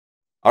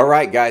All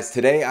right, guys,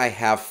 today I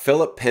have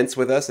Philip Pence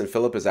with us, and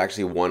Philip is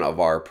actually one of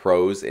our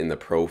pros in the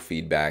pro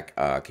feedback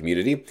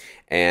community.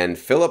 And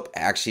Philip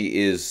actually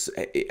is,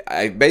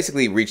 I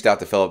basically reached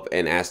out to Philip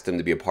and asked him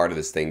to be a part of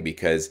this thing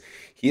because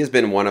he has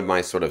been one of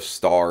my sort of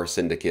star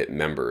syndicate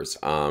members.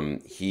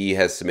 He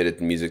has submitted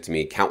music to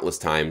me countless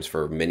times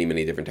for many,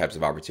 many different types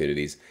of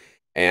opportunities.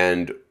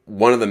 And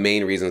one of the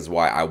main reasons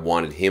why I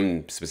wanted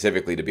him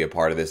specifically to be a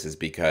part of this is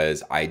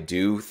because I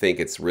do think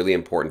it's really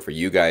important for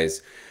you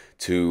guys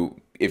to,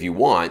 if you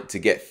want, to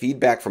get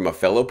feedback from a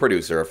fellow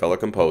producer, a fellow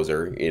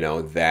composer,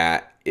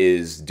 that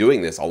is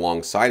doing this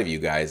alongside of you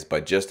guys,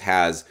 but just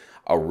has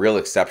a real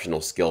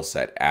exceptional skill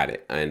set at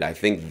it. And I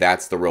think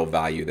that's the real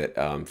value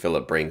that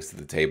Philip brings to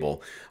the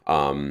table.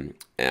 And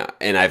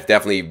I've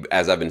definitely,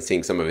 as I've been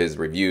seeing some of his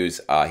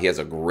reviews, he has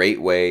a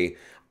great way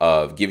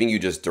of giving you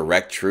just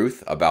direct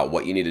truth about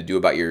what you need to do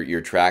about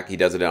your track. He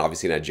does it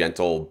obviously in a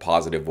gentle,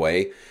 positive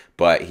way,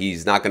 but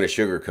he's not going to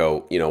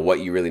sugarcoat, what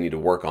you really need to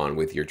work on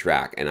with your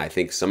track. And I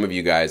think some of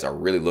you guys are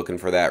really looking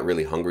for that,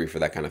 really hungry for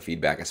that kind of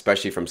feedback,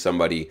 especially from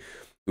somebody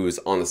who's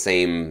on the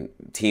same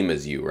team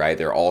as you, right?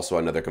 They're also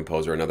another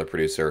composer, another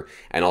producer,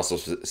 and also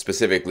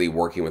specifically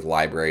working with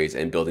libraries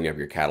and building up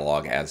your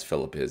catalog as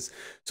Philip is.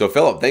 So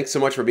Philip, thanks so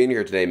much for being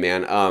here today,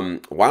 man.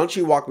 Why don't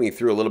you walk me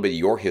through a little bit of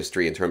your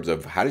history in terms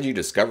of how did you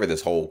discover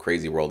this whole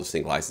crazy world of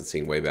sync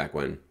licensing way back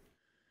when?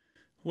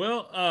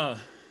 Well,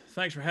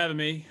 thanks for having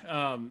me.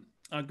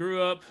 I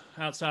grew up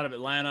outside of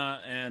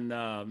Atlanta, and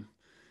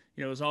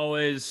was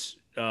always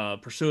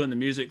pursuing the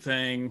music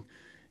thing,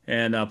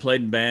 and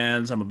played in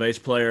bands. I'm a bass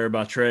player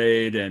by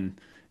trade, and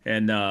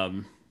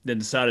then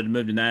decided to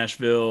move to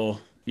Nashville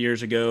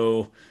years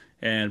ago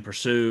and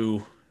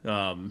pursue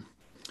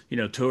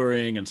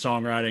touring and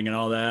songwriting and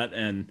all that,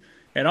 and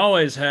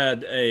always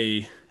had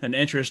a an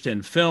interest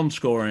in film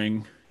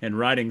scoring and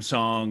writing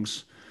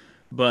songs,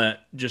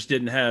 but just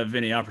didn't have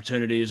any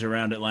opportunities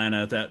around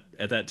Atlanta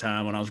at that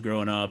time when I was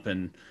growing up,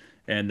 and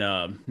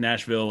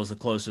Nashville was the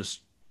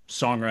closest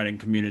songwriting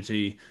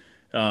community,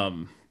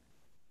 um,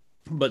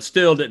 but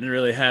still didn't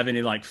really have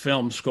any like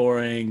film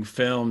scoring,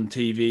 film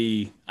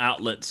TV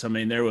outlets. I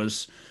mean, there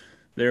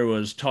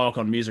was talk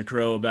on Music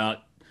Row about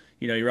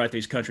you write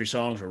these country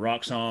songs or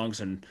rock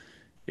songs, and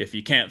if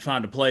you can't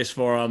find a place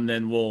for them,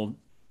 then we'll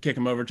kick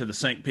them over to the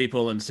sync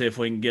people and see if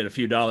we can get a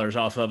few dollars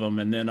off of them,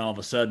 and then all of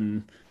a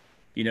sudden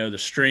the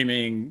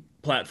streaming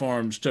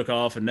platforms took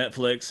off and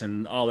Netflix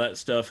and all that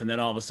stuff. And then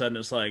all of a sudden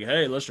it's like,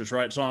 hey, let's just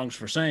write songs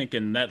for sync.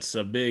 And that's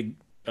a big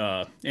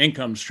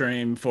income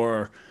stream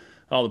for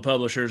all the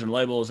publishers and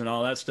labels and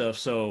all that stuff.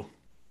 So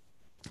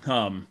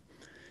um,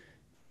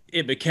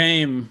 it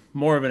became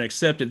more of an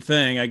accepted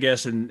thing, I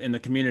guess, in the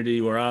community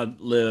where I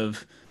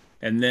live.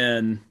 And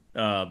then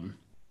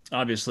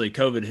obviously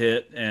COVID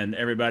hit and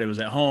everybody was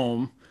at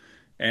home.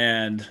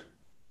 And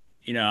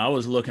I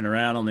was looking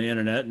around on the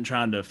internet and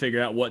trying to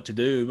figure out what to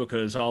do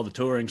because all the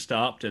touring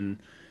stopped and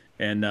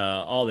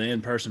all the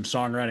in-person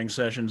songwriting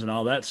sessions and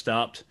all that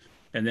stopped.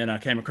 And then I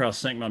came across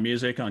Sync My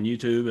Music on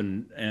YouTube,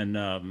 and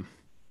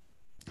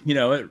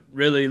it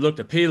really looked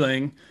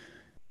appealing.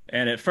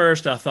 And at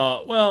first I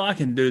thought, well, I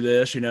can do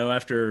this,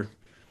 after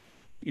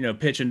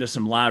pitching to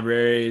some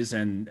libraries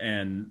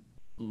and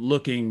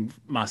looking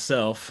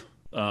myself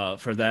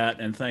for that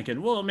and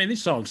thinking, well, I mean,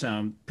 these songs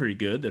sound pretty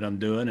good that I'm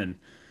doing, and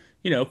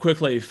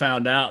quickly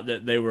found out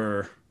that they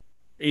were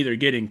either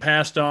getting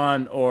passed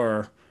on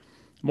or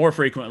more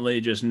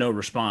frequently just no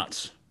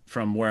response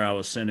from where I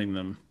was sending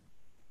them.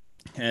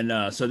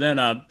 And so then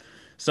I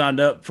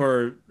signed up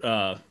for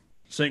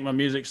Sync My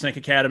Music, Sync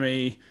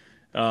Academy,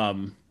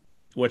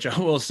 which I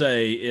will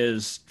say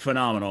is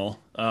phenomenal.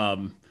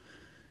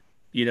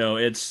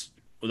 It's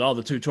with all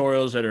the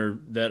tutorials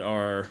that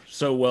are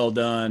so well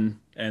done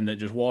and that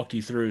just walk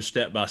you through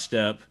step by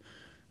step.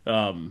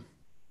 Um,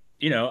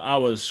 I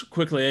was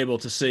quickly able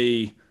to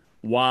see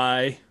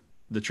why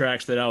the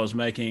tracks that I was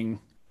making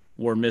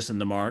were missing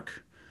the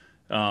mark.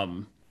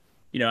 Um,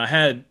 I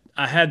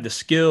had the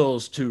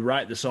skills to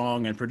write the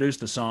song and produce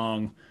the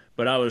song,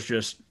 but I was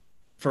just,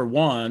 for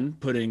one,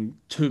 putting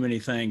too many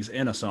things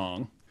in a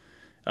song.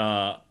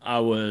 I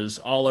was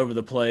all over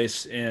the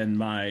place in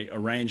my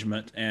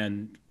arrangement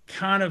and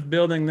kind of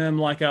building them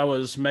like I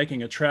was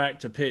making a track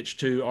to pitch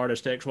to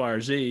artist X, Y,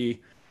 or Z,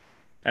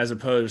 as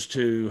opposed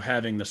to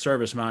having the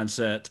service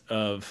mindset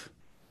of,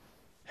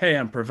 hey,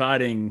 I'm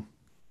providing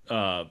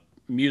uh,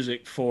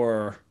 music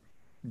for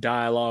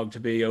dialogue to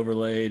be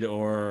overlaid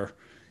or,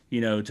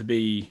 to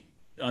be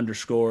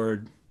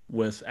underscored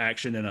with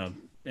action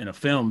in a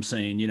film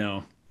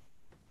scene,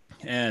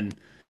 And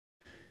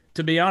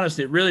to be honest,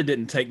 it really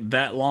didn't take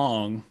that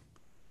long.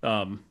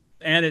 And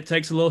it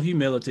takes a little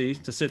humility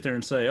to sit there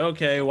and say,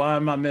 okay, why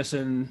am I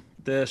missing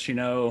this?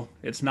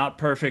 It's not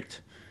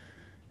perfect.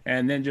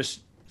 And then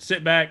just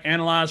sit back,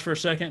 analyze for a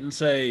second, and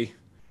say,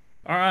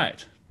 all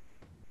right,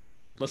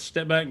 let's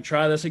step back and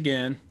try this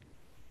again.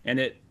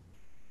 And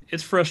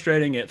it's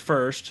frustrating at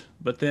first,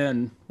 but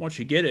then once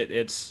you get it,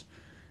 it's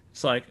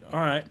like, all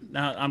right,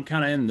 now I'm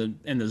kind of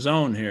in the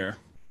zone here.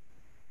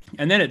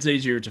 And then it's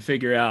easier to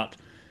figure out,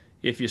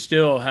 if you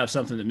still have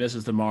something that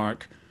misses the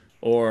mark,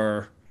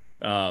 or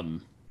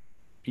um,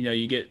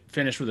 you get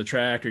finished with a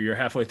track, or you're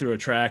halfway through a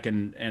track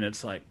and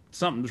it's like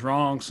something's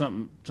wrong,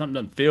 something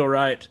doesn't feel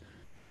right.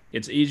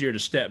 It's easier to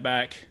step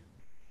back,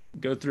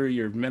 go through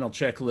your mental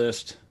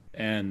checklist,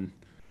 and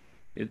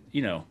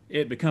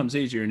it becomes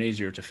easier and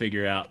easier to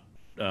figure out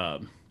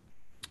um,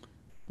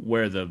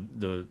 where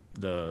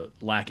the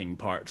lacking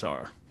parts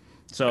are.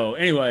 So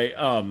anyway,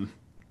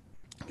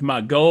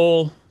 my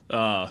goal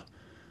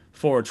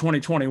for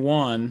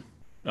 2021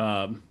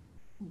 um,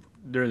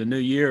 during the new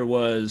year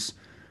was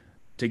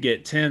to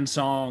get 10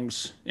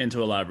 songs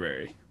into a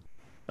library.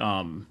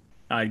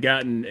 I'd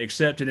gotten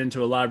accepted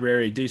into a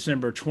library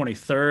December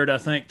 23rd, I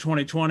think,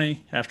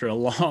 2020, after a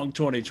long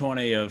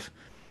 2020 of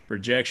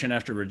rejection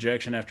after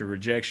rejection after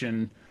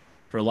rejection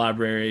for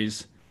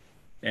libraries.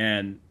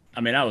 And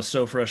I mean, I was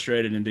so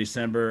frustrated in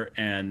December,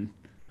 and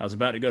I was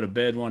about to go to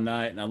bed one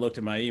night, and I looked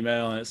at my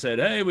email and it said,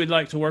 "Hey, we'd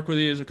like to work with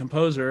you as a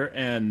composer."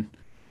 And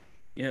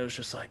it was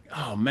just like,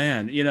 oh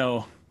man,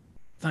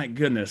 thank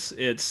goodness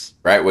it's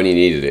Right when you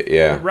needed it,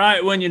 yeah.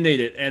 right when you need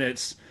it, and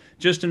it's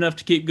just enough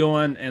to keep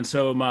going. And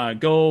so my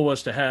goal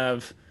was to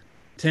have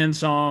 10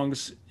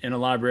 songs in a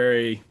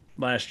library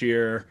last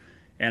year,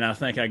 and I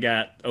think I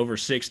got over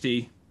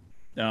 60.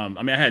 I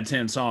mean, I had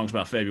 10 songs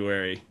by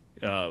February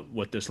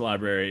with this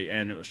library,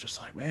 and it was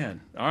just like,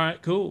 man, all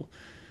right, cool.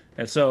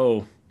 And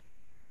so,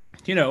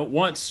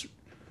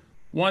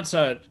 once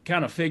I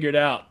kind of figured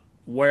out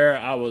where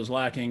I was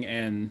lacking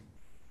and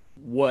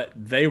what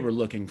they were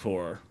looking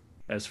for,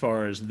 as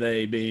far as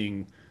they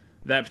being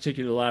that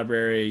particular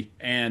library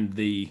and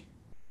the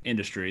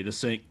industry, the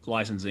sync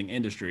licensing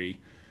industry,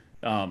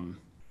 um,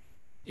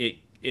 it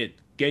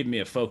gave me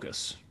a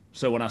focus.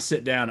 So when I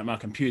sit down at my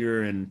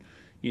computer and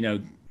you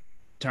know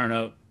turn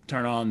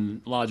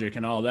on Logic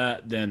and all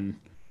that, then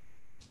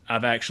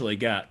I've actually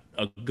got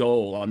a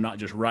goal. I'm not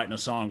just writing a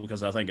song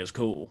because I think it's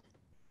cool,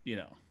 you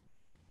know.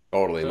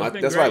 Totally. So it's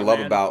been That's what I great, love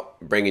man. about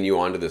bringing you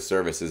onto this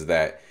service is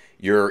that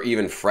you're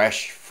even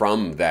fresh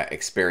from that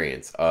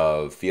experience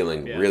of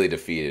feeling Yeah, really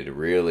defeated,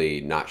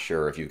 really not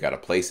sure if you've got a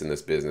place in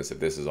this business, if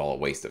this is all a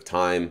waste of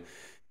time.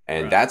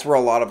 And right. that's where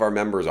a lot of our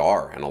members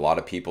are. And a lot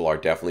of people are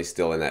definitely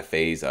still in that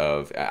phase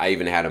of. I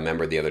even had a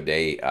member the other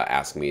day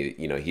ask me,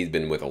 he's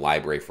been with a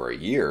library for a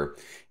year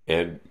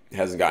and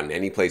hasn't gotten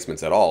any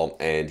placements at all.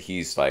 And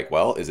he's like,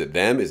 well, is it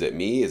them? Is it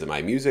me? Is it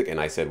my music? And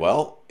I said,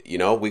 well,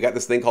 we got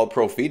this thing called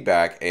pro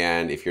feedback.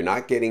 And if you're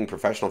not getting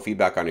professional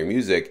feedback on your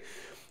music,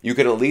 you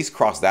can at least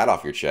cross that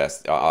off your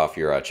off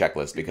your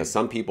checklist, because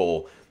some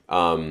people,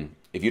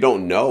 if you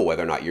don't know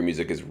whether or not your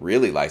music is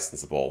really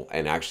licensable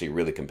and actually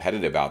really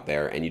competitive out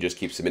there, and you just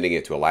keep submitting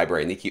it to a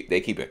library and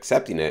they keep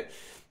accepting it,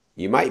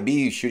 you might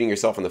be shooting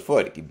yourself in the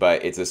foot.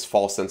 But it's this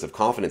false sense of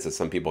confidence that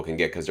some people can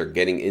get because they're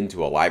getting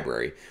into a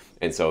library.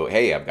 And so,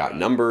 hey, I've got Right.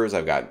 numbers,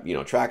 I've got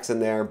tracks in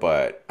there,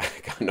 but I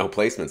got no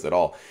placements at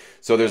all.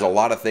 So there's a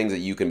Yeah. lot of things that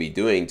you can be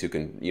doing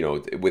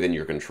to within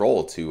your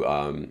control to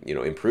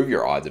improve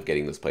your odds of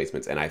getting those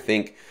placements. And I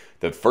think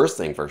the first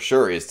thing for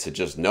sure is to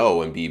just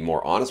know and be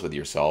more honest with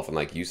yourself. And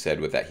like you said,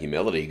 with that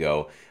humility,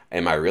 go,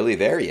 am I really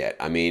there yet?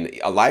 I mean,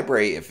 a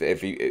library, if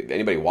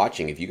anybody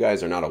watching, if you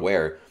guys are not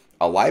aware,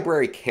 a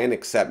library can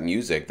accept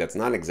music that's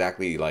not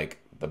exactly like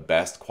the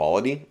best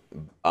quality,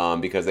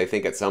 because they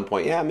think at some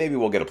point, yeah, maybe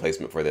we'll get a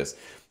placement for this.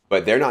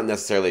 But they're not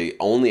necessarily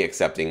only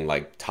accepting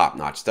like top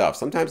notch stuff.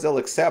 Sometimes they'll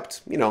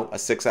accept, a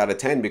 6 out of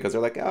 10 because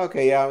they're like, oh,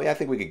 okay, yeah, I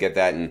think we could get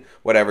that and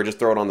whatever, just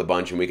throw it on the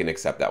bunch and we can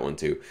accept that one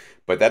too.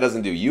 But that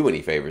doesn't do you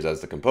any favors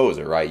as the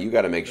composer, right? You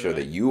got to make sure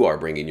that Right. you are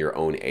bringing your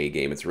own A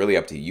game. It's really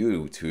up to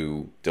you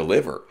to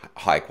deliver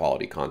high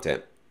quality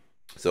content.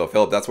 So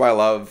Philip, that's why I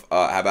love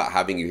about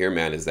having you here,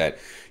 man. Is that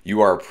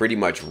you are pretty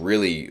much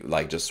really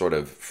like just sort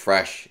of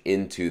fresh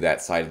into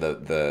that side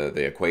of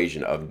the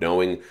equation of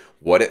knowing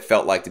what it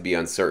felt like to be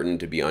uncertain,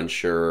 to be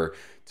unsure,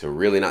 to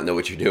really not know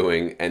what you're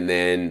doing, and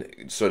then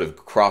sort of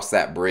cross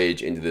that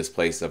bridge into this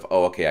place of,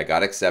 oh, okay, I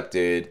got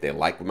accepted. They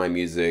like my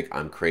music.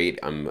 I'm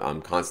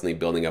constantly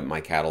building up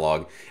my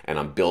catalog, and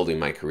I'm building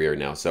my career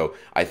now. So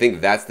I think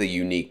that's the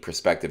unique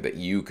perspective that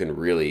you can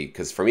really,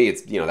 because for me,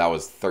 it's, that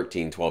was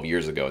 13, 12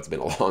 years ago. It's been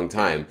a long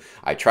Yeah. time.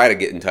 I try to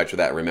get in touch with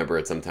that and remember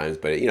it sometimes,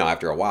 but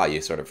after a while,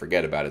 you sort of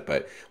forget about it.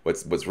 But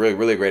what's really,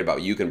 really great about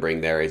what you can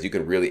bring there is you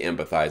can really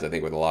empathize, I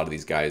think, with a lot of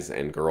these guys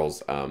and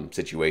girls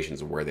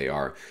situations and where they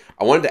are.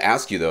 I wanted to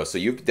ask you though, so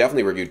you've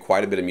definitely reviewed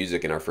quite a bit of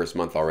music in our first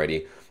month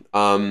already.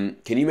 Can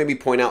you maybe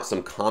point out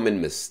some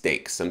common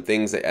mistakes, some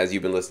things that as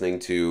you've been listening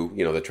to,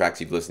 the tracks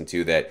you've listened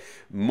to, that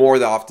more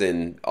than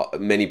often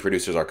many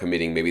producers are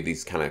committing, maybe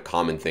these kind of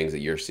common things that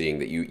you're seeing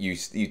that you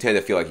tend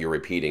to feel like you're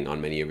repeating on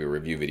many of your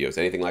review videos.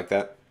 Anything like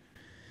that?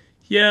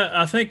 Yeah,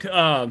 I think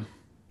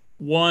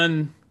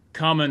one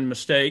common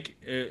mistake,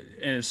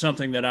 and it's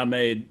something that I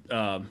made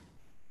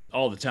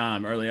all the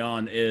time early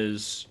on,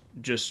 is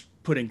just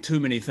putting too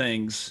many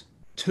things,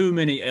 too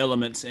many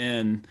elements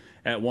in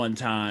at one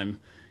time,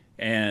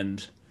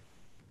 and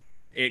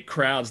it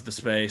crowds the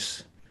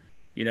space.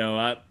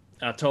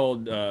 I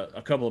told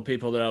a couple of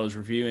people that I was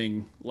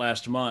reviewing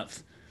last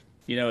month.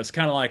 It's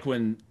kind of like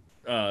when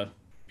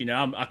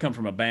I come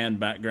from a band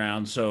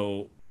background,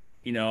 so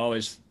I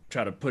always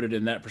try to put it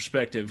in that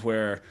perspective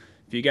where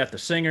if you got the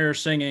singer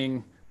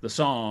singing the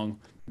song,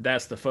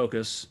 that's the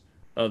focus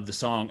of the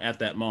song at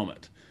that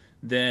moment.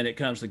 Then it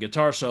comes the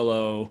guitar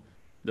solo,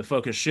 the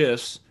focus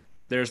shifts.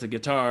 There's the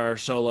guitar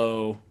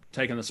solo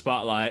taking the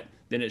spotlight.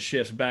 Then it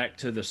shifts back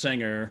to the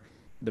singer,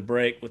 the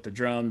break with the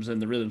drums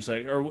and the rhythm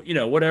section, or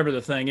whatever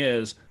the thing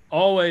is.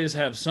 Always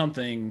have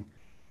something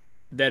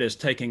that is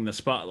taking the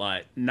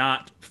spotlight,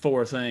 not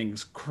four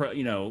things,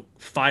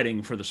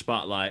 fighting for the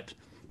spotlight,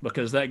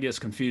 because that gets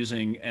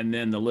confusing, and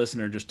then the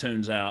listener just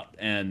tunes out.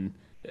 And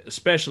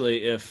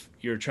especially if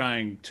you're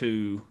trying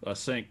to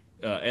sync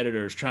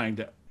editors trying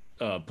to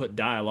put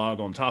dialogue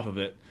on top of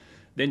it,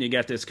 then you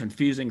got this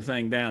confusing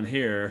thing down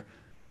here.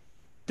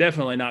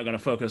 Definitely not going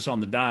to focus on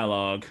the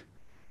dialogue,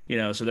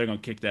 so they're going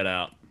to kick that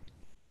out.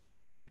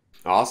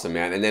 Awesome,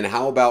 man. And then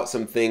how about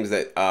some things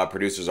that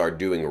producers are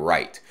doing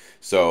right?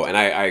 So, and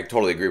I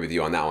totally agree with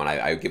you on that one.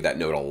 I give that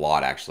note a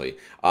lot, actually.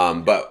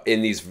 But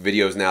in these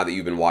videos now that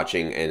you've been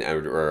watching and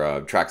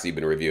or tracks that you've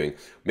been reviewing,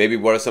 maybe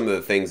what are some of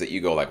the things that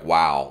you go like,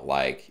 wow,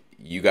 like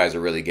you guys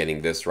are really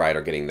getting this right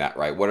or getting that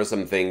right? What are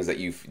some things that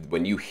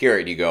when you hear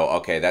it, you go,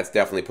 okay, that's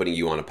definitely putting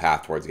you on a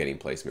path towards getting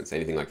placements?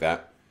 Anything like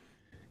that?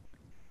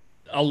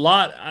 A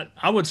lot.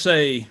 I would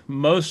say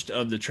most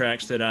of the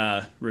tracks that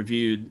I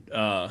reviewed,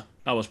 I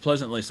was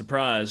pleasantly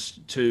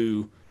surprised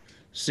to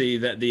see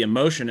that the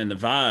emotion and the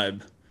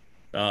vibe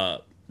uh,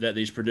 that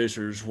these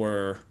producers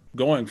were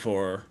going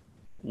for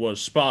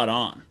was spot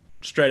on,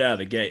 straight out of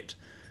the gate.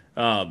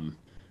 Um,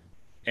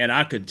 and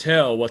I could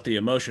tell what the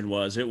emotion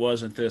was. It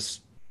wasn't this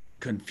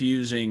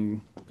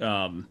confusing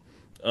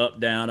up,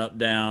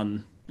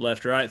 down,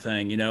 left, right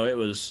thing. It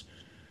was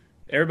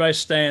everybody's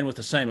staying with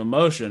the same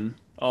emotion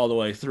all the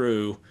way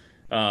through.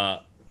 Uh,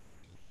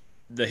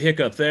 the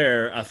hiccup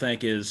there, I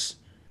think, is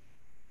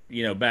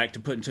back to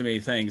putting too many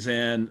things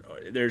in.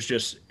 There's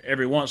just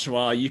every once in a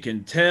while you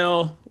can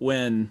tell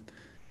when,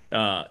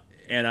 uh,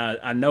 and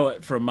I know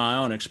it from my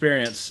own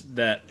experience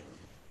that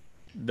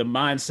the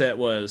mindset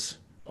was,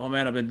 oh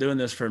man, I've been doing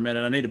this for a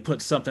minute. I need to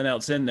put something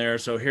else in there.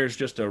 So here's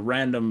just a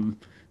random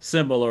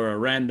cymbal or a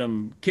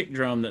random kick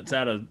drum that's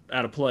out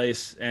of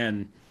place,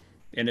 and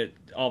it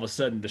all of a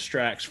sudden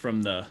distracts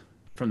from the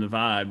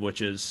vibe,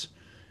 which is,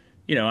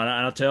 and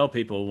I'll tell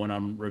people when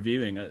I'm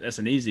reviewing, that's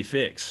an easy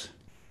fix.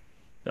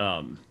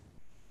 Um,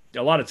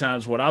 a lot of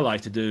times, what I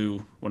like to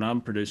do when I'm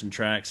producing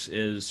tracks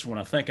is when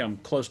I think I'm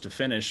close to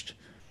finished,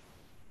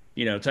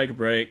 take a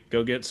break,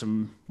 go get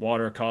some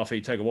water,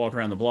 coffee, take a walk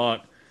around the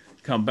block,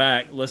 come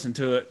back, listen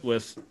to it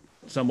with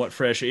somewhat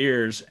fresh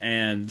ears,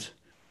 and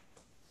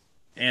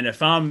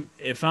if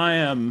I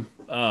am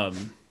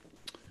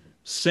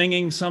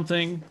singing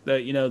something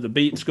that the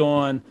beat's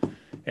going,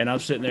 and I'm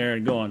sitting there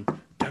and going,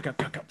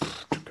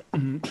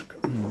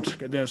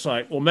 then it's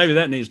like, well, maybe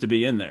that needs to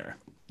be in there.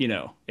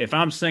 If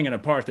I'm singing a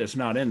part that's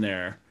not in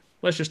there,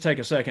 let's just take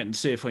a second and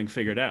see if we can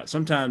figure it out.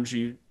 Sometimes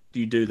you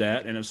do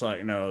that, and it's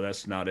like, no,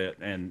 that's not it,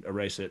 and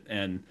erase it.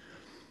 And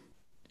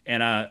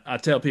I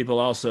tell people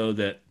also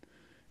that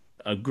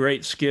a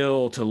great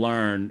skill to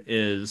learn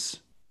is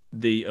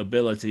the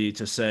ability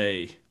to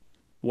say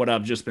what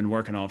I've just been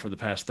working on for the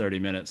past 30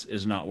 minutes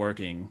is not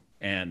working,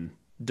 and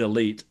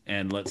delete,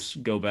 and let's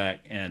go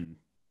back and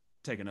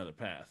take another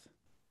path.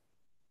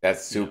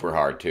 That's You know. super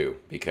hard too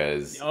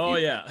because Oh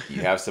yeah.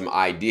 you have some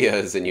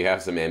ideas and you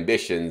have some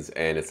ambitions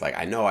and it's like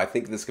I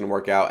think this can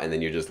work out and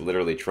then you're just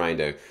literally trying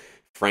to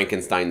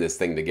Frankenstein this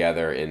thing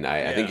together and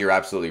I think Yeah. you're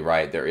absolutely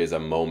right. There is a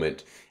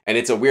moment and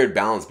it's a weird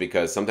balance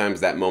because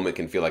sometimes that moment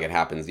can feel like it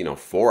happens,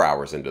 4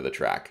 hours into the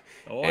track.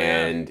 Oh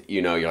yeah. And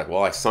you're like,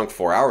 well, I sunk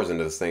 4 hours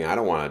into this thing. I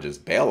don't want to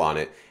just bail on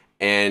it.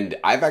 And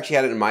I've actually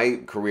had it in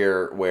my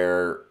career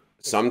where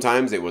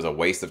sometimes it was a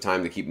waste of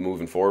time to keep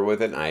moving forward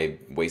with it. And I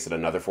wasted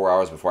another 4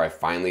 hours before I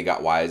finally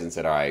got wise and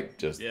said, all right,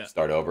 just Yeah.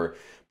 start over.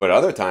 But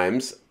other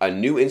times, a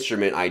new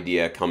instrument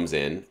idea comes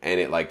in and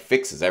it like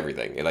fixes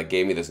everything. It like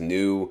gave me this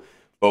new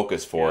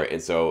focus for Yeah. it.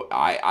 And so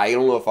I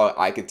don't know if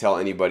I could tell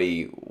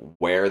anybody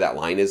where that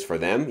line is for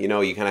them. You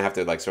kind of have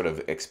to like sort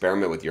of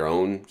experiment with your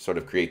own sort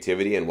of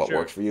creativity and what Sure.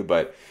 works for you.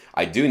 But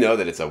I do know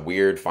that it's a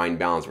weird fine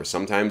balance where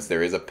sometimes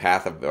there is a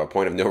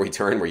point of no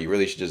return where you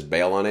really should just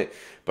bail on it.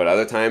 But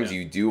other times Yeah.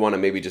 you do want to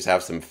maybe just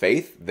have some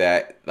faith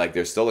that like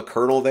there's still a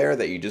kernel there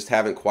that you just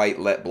haven't quite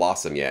let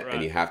blossom yet,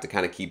 and you Right. have to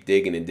kind of keep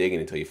digging and digging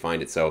until you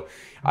find it. So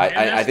I, And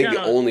I, I that's think kind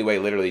the of only way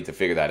literally to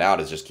figure that out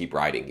is just keep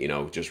writing.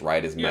 Just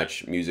write as yeah.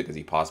 much music as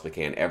you possibly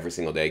can every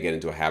single day. Get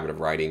into a habit of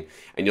writing,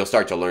 and you'll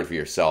start to learn for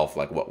yourself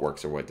like what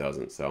works or what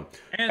doesn't. So,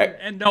 And eh,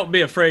 and don't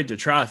be afraid to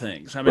try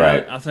things. I mean,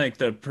 right. I think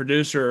the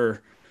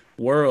producer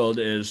world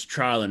is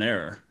trial and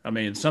error. I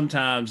mean,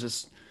 sometimes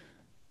it's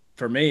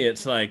for me,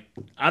 it's like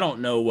I don't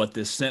know what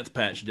this synth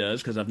patch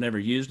does because I've never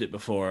used it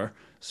before.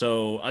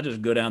 So I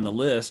just go down the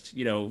list,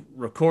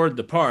 record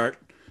the part,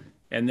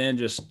 and then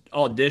just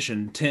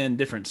audition 10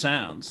 different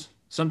sounds.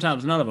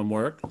 Sometimes none of them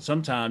work.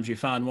 Sometimes you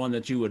find one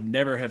that you would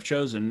never have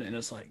chosen, and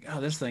it's like,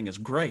 oh, this thing is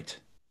great.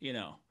 You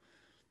know,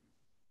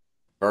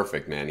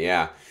 Perfect, man.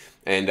 Yeah.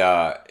 And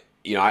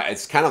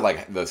it's kind of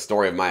like the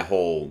story of my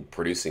whole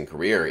producing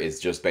career is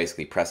just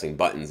basically pressing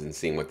buttons and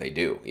seeing what they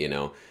do.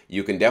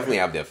 You can definitely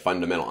Right. have the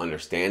fundamental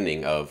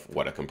understanding of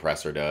what a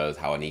compressor does,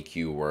 how an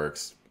EQ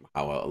works,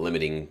 how a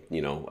limiting,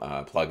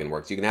 plugin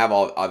works. You can have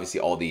obviously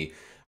all the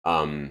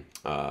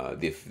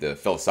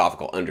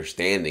philosophical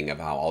understanding of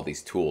how all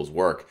these tools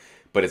work.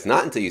 But it's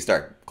not until you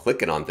start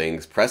clicking on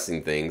things,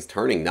 pressing things,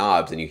 turning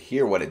knobs, and you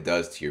hear what it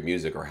does to your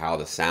music or how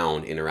the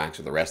sound interacts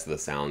with the rest of the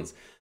sounds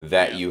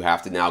that Yeah. you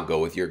have to now go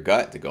with your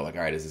gut to go like,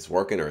 all right, is this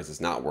working or is this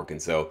not working?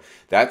 So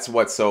that's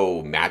what's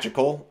so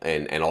magical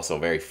and also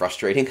very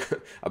frustrating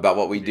about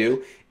what we Yeah.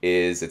 do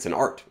is it's an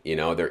art.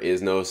 There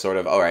is no sort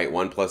of, all right,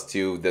 1 plus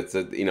 2. That's a,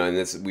 and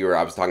this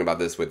I was talking about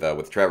this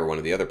with Trevor, one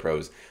of the other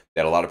pros,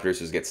 that a lot of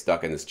producers get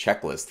stuck in this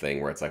checklist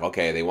thing where it's like,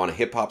 okay, they want a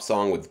hip hop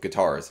song with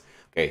guitars.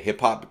 Okay,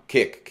 hip hop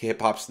kick, hip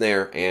hop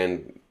snare,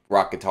 and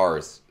rock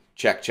guitars.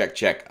 Check, check,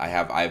 check.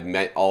 I've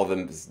met all of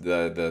them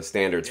the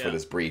standards for Yeah.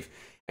 this brief,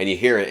 and you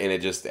hear it and it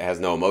just has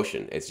no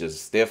emotion. It's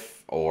just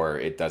stiff or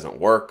it doesn't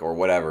work or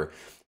whatever.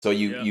 So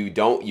Yeah.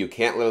 you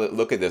can't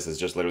look at this as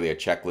just literally a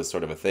checklist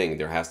sort of a thing.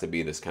 There has to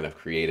be this kind of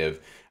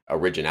creative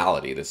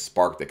originality, this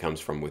spark that comes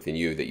from within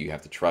you that you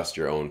have to trust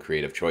your own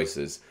creative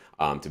choices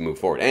to move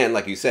forward. And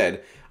like you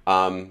said,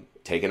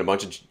 taking a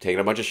bunch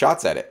of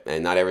shots at it,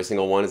 and not every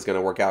single one is going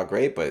to work out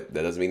great. But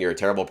that doesn't mean you're a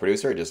terrible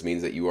producer. It just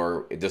means that you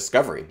are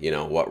discovering,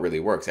 what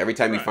really works. Every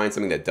time you Right. find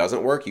something that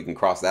doesn't work, you can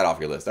cross that off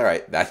your list. All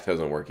right, that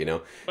doesn't work.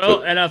 Well,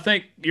 So and I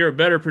think you're a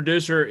better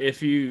producer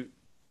if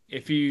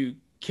you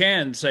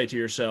can say to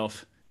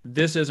yourself,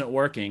 "This isn't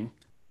working.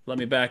 Let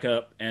me back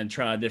up and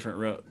try a different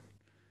road."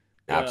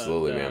 The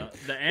absolutely, man.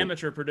 the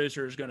amateur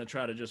producer is going to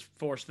try to just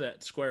force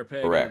that square peg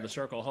into the Correct.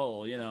 circle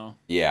hole.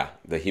 Yeah,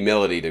 the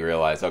humility to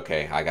realize,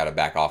 okay, I got to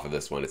back off of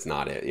this one. It's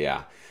not it.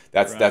 Yeah,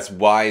 that's Right. that's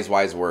wise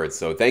words.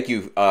 So thank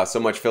you so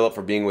much, Philip,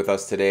 for being with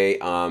us today.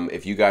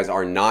 If you guys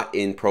are not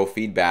in pro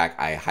feedback,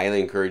 I highly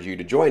encourage you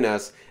to join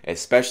us,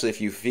 especially if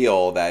you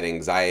feel that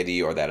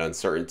anxiety or that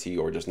uncertainty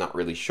or just not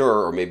really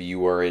sure, or maybe you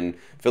were in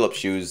Philip's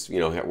shoes,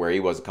 where he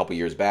was a couple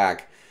years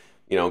back.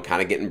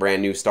 Kind of getting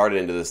brand new started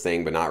into this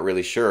thing, but not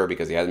really sure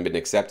because he hasn't been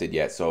accepted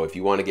yet. So if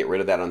you want to get rid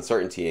of that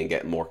uncertainty and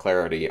get more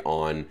clarity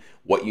on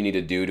what you need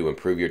to do to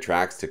improve your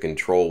tracks to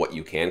control what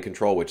you can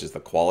control, which is the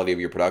quality of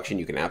your production,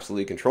 you can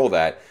absolutely control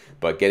that.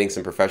 But getting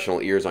some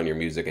professional ears on your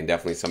music, and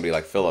definitely somebody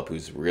like Philip,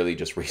 who's really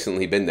just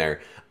recently been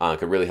there,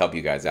 could really help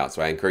you guys out.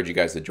 So I encourage you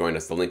guys to join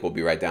us. The link will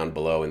be right down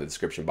below in the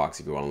description box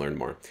if you want to learn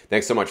more.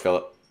 Thanks so much,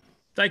 Philip.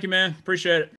 Thank you, man. Appreciate it.